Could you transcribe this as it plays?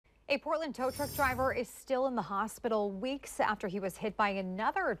A Portland tow truck driver is still in the hospital weeks after he was hit by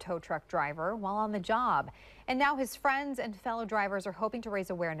another tow truck driver while on the job. And now his friends and fellow drivers are hoping to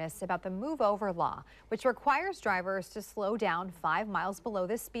raise awareness about the Move Over law, which requires drivers to slow down 5 miles below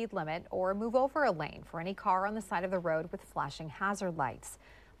the speed limit or move over a lane for any car on the side of the road with flashing hazard lights.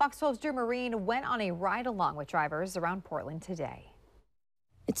 Fox 12's Drew Marine went on a ride along with drivers around Portland today.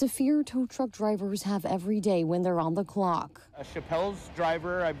 It's a fear tow truck drivers have every day when they're on the clock. Chappelle's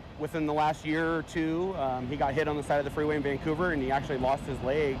driver, within the last year or two, he got hit on the side of the freeway in Vancouver and he actually lost his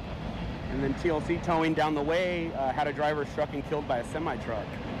leg. And then TLC Towing down the way had a driver struck and killed by a semi-truck.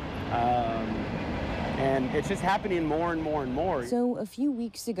 And it's just happening more and more and more. So a few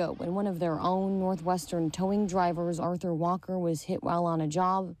weeks ago, when one of their own Northwestern towing drivers, Arthur Walker, was hit while on a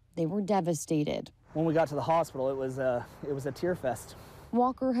job, they were devastated. When we got to the hospital, it was a tear fest.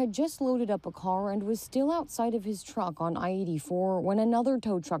 Walker had just loaded up a car and was still outside of his truck on I-84 when another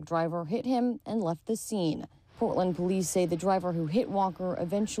tow truck driver hit him and left the scene. Portland police say the driver who hit Walker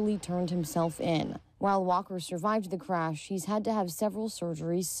eventually turned himself in. While Walker survived the crash, he's had to have several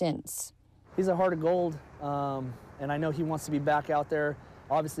surgeries since. He's a heart of gold, and I know he wants to be back out there.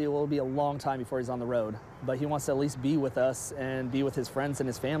 Obviously, it will be a long time before he's on the road, but he wants to at least be with us and be with his friends and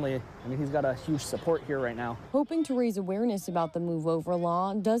his family. I mean, he's got a huge support here right now. Hoping to raise awareness about the Move Over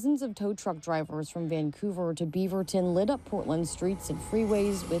law, dozens of tow truck drivers from Vancouver to Beaverton lit up Portland streets and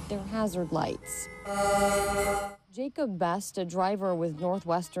freeways with their hazard lights. Jacob Best, a driver with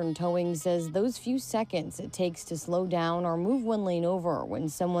Northwestern Towing, says those few seconds it takes to slow down or move one lane over when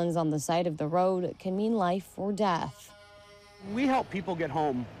someone's on the side of the road can mean life or death. We help people get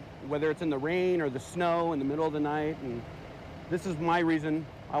home, whether it's in the rain or the snow in the middle of the night. And this is my reason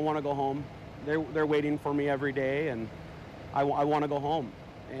I want to go home. They're waiting for me every day, and I want to go home.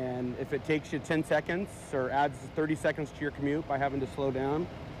 And if it takes you 10 seconds or adds 30 seconds to your commute by having to slow down,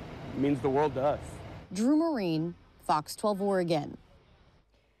 it means the world to us. Drew Marine, Fox 12 Oregon.